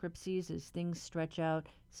retail bankruptcies as things stretch out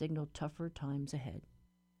signal tougher times ahead.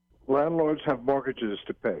 Landlords have mortgages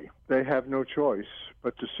to pay. They have no choice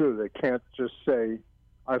but to sue. They can't just say,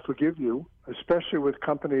 I forgive you, especially with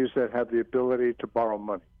companies that have the ability to borrow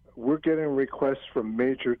money. We're getting requests from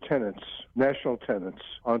major tenants, national tenants,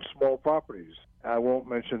 on small properties. I won't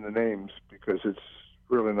mention the names because it's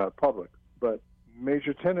really not public, but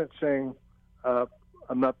major tenants saying, I'm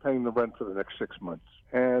not paying the rent for the next 6 months.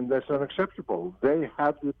 And that's unacceptable. They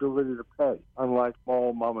have the ability to pay, unlike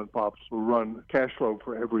small mom and pops who run cash flow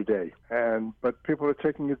for every day. But people are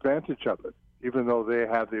taking advantage of it, even though they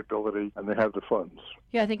have the ability and they have the funds.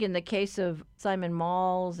 Yeah, I think in the case of Simon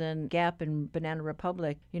Malls and Gap and Banana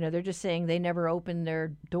Republic, they're just saying they never opened their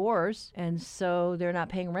doors, and so they're not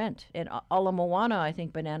paying rent. And Ala Moana, I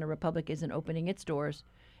think Banana Republic isn't opening its doors,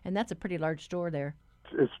 and that's a pretty large store there.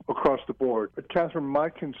 It's across the board. But, Catherine, my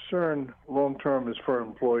concern long-term is for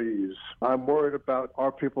employees. I'm worried about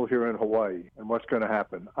our people here in Hawaii and what's going to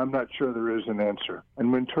happen. I'm not sure there is an answer.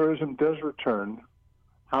 And when tourism does return,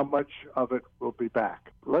 how much of it will be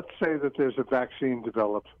back? Let's say that there's a vaccine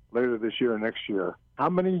developed later this year or next year. How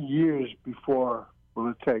many years before will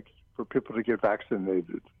it take for people to get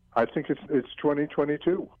vaccinated? I think it's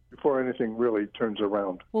 2022 before anything really turns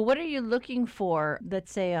around. Well, what are you looking for,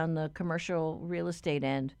 let's say, on the commercial real estate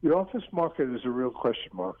end? The office market is a real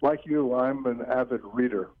question mark. Like you, I'm an avid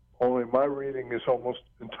reader, only my reading is almost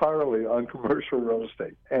entirely on commercial real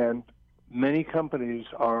estate. And many companies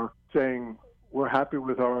are saying, we're happy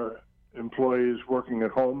with our employees working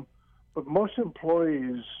at home, but most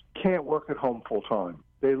employees can't work at home full time.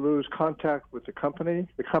 They lose contact with the company.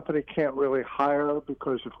 The company can't really hire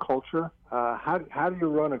because of culture. How do you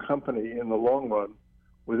run a company in the long run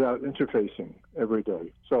without interfacing every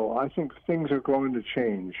day? So I think things are going to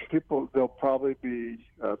change. There'll probably be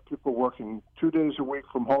people working 2 days a week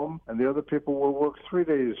from home, and the other people will work 3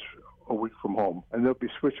 days a week from home, and there'll be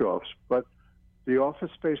switch-offs. But The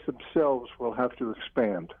office space themselves will have to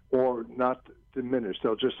expand or not diminish.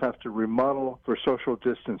 They'll just have to remodel for social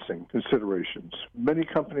distancing considerations. Many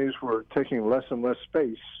companies were taking less and less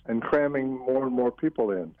space and cramming more and more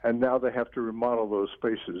people in, and now they have to remodel those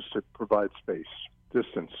spaces to provide space,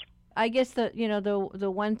 distance. I guess the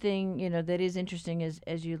one thing that is interesting is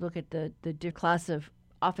as you look at the class of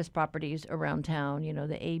office properties around town,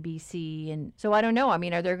 the ABC. And so I don't know. I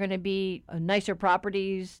mean, are there going to be nicer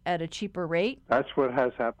properties at a cheaper rate? That's what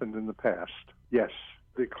has happened in the past. Yes.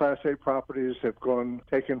 The Class A properties have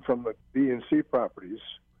taken from the B and C properties.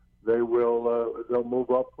 They'll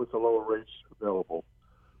move up with the lower rates available.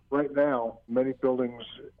 Right now, many buildings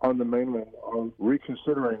on the mainland are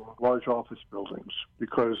reconsidering large office buildings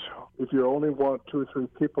because if you only want 2 or 3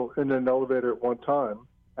 people in an elevator at one time,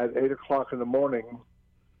 at 8 o'clock in the morning,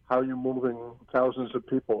 how are you moving thousands of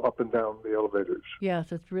people up and down the elevators? Yeah,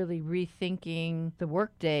 so it's really rethinking the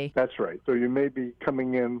workday. That's right. So you may be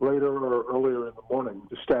coming in later or earlier in the morning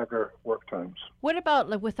to stagger work times. What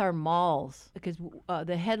about with our malls? Because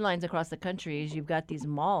the headlines across the country is you've got these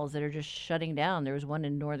malls that are just shutting down. There was one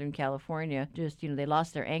in Northern California. Just, they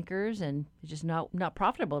lost their anchors and it's just not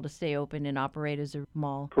profitable to stay open and operate as a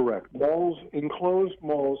mall. Correct. Enclosed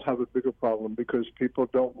malls have a bigger problem because people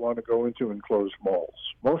don't want to go into enclosed malls.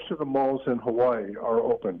 Most of the malls in Hawaii are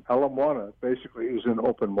open. Ala Moana basically is an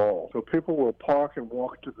open mall. So people will park and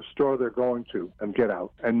walk to the store they're going to and get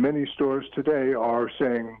out. And many stores today are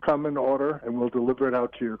saying, come and order and we'll deliver it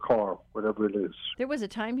out to your car, whatever it is. There was a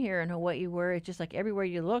time here in Hawaii where it's just like everywhere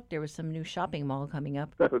you look, there was some new shopping mall coming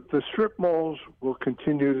up. The strip malls will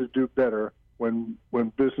continue to do better when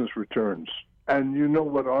business returns. And you know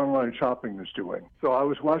what online shopping is doing. So I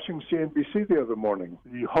was watching CNBC the other morning.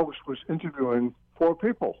 The host was interviewing 4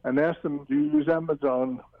 people and asked them, do you use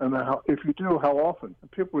Amazon? And if you do, how often?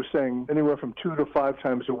 And people were saying anywhere from 2 to 5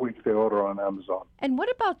 times a week they order on Amazon. And what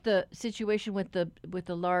about the situation with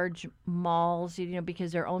the large malls,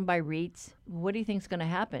 because they're owned by REITs? What do you think is going to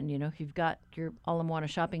happen, if you've got your Ala Moana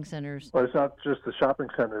shopping centers? Well, it's not just the shopping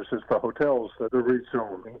centers, it's the hotels that the REITs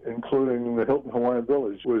own, including the Hilton Hawaiian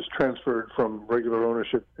Village was transferred from regular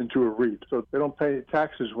ownership into a REIT. So they don't pay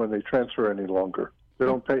taxes when they transfer any longer. They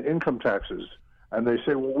don't pay income taxes. And they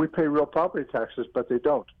say, well, we pay real property taxes, but they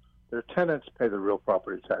don't. Their tenants pay the real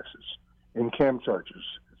property taxes in CAM charges.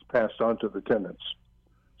 It's passed on to the tenants.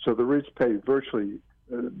 So the REITs pay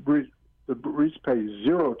the REITs pay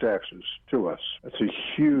 0 taxes to us. That's a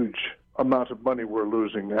huge amount of money we're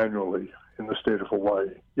losing annually in the state of Hawaii.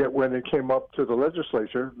 Yet when it came up to the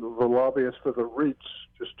legislature, the lobbyists for the REITs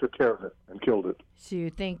just took care of it and killed it. So you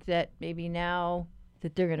think that maybe now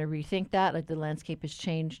that they're going to rethink that, like the landscape has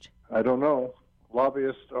changed? I don't know.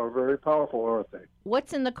 Lobbyists are very powerful, aren't they?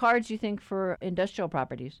 What's in the cards, you think, for industrial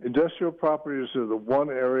properties? Industrial properties are the one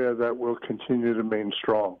area that will continue to remain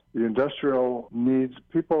strong. The industrial needs,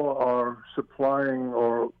 people are supplying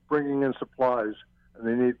or bringing in supplies, and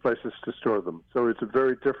they need places to store them. So it's a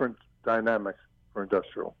very different dynamic for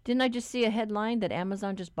industrial. Didn't I just see a headline that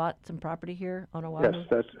Amazon just bought some property here on Oahu?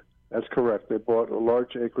 Yes, that's correct. They bought a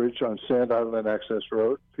large acreage on Sand Island Access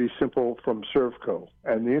Road, fee simple from Servco.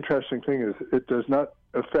 And the interesting thing is it does not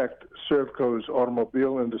affect Servco's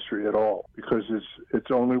automobile industry at all because it's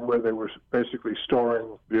only where they were basically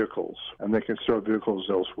storing vehicles, and they can store vehicles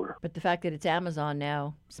elsewhere. But the fact that it's Amazon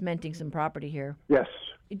now cementing some property here. Yes.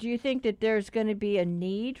 Do you think that there's going to be a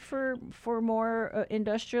need for more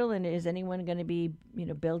industrial, and is anyone going to be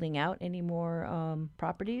building out any more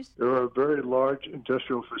properties? There are very large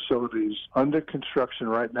industrial facilities under construction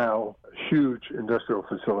right now, huge industrial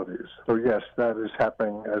facilities. So yes, that is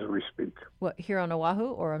happening as we speak. What, here on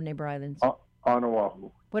Oahu or on neighbor islands? On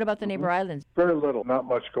Oahu. What about the neighbor islands? Very little, not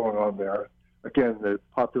much going on there. Again, the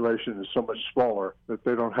population is so much smaller that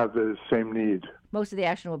they don't have the same need. Most of the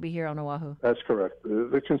action will be here on Oahu. That's correct.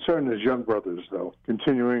 The concern is young brothers, though,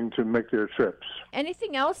 continuing to make their trips.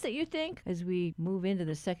 Anything else that you think as we move into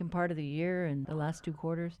the second part of the year and the last 2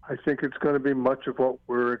 quarters? I think it's going to be much of what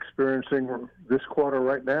we're experiencing this quarter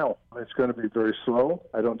right now. It's going to be very slow.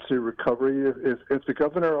 I don't see recovery. If the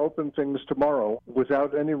governor opened things tomorrow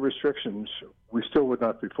without any restrictions, we still would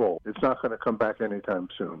not be full. It's not going to come back anytime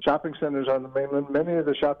soon. Shopping centers on the mainland, many of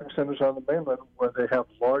the shopping centers on the mainland where they have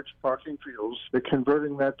large parking fields, they're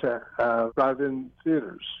converting that to drive-in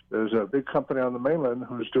theaters. There's a big company on the mainland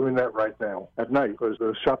who's doing that right now at night because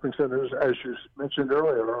those shopping centers, as you mentioned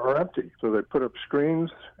earlier, are empty. So they put up screens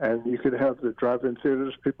and you could have the drive-in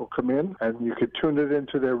theaters, people come in and you could tune it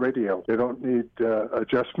into their radio. They don't need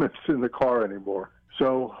adjustments in the car anymore.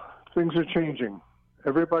 So things are changing.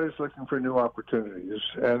 Everybody's looking for new opportunities,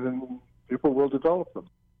 and people will develop them.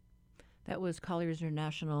 That was Colliers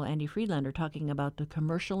International Andy Friedlander talking about the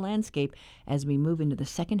commercial landscape as we move into the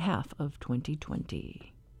second half of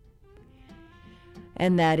 2020.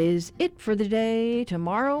 And that is it for the day.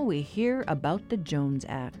 Tomorrow we hear about the Jones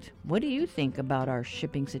Act. What do you think about our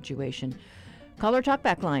shipping situation? Call our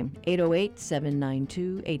talkback line,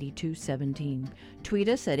 808-792-8217. Tweet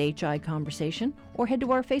us at HI Conversation or head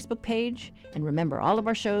to our Facebook page. And remember, all of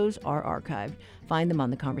our shows are archived. Find them on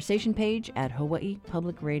the conversation page at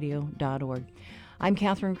hawaiipublicradio.org. I'm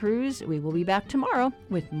Catherine Cruz. We will be back tomorrow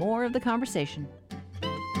with more of the conversation.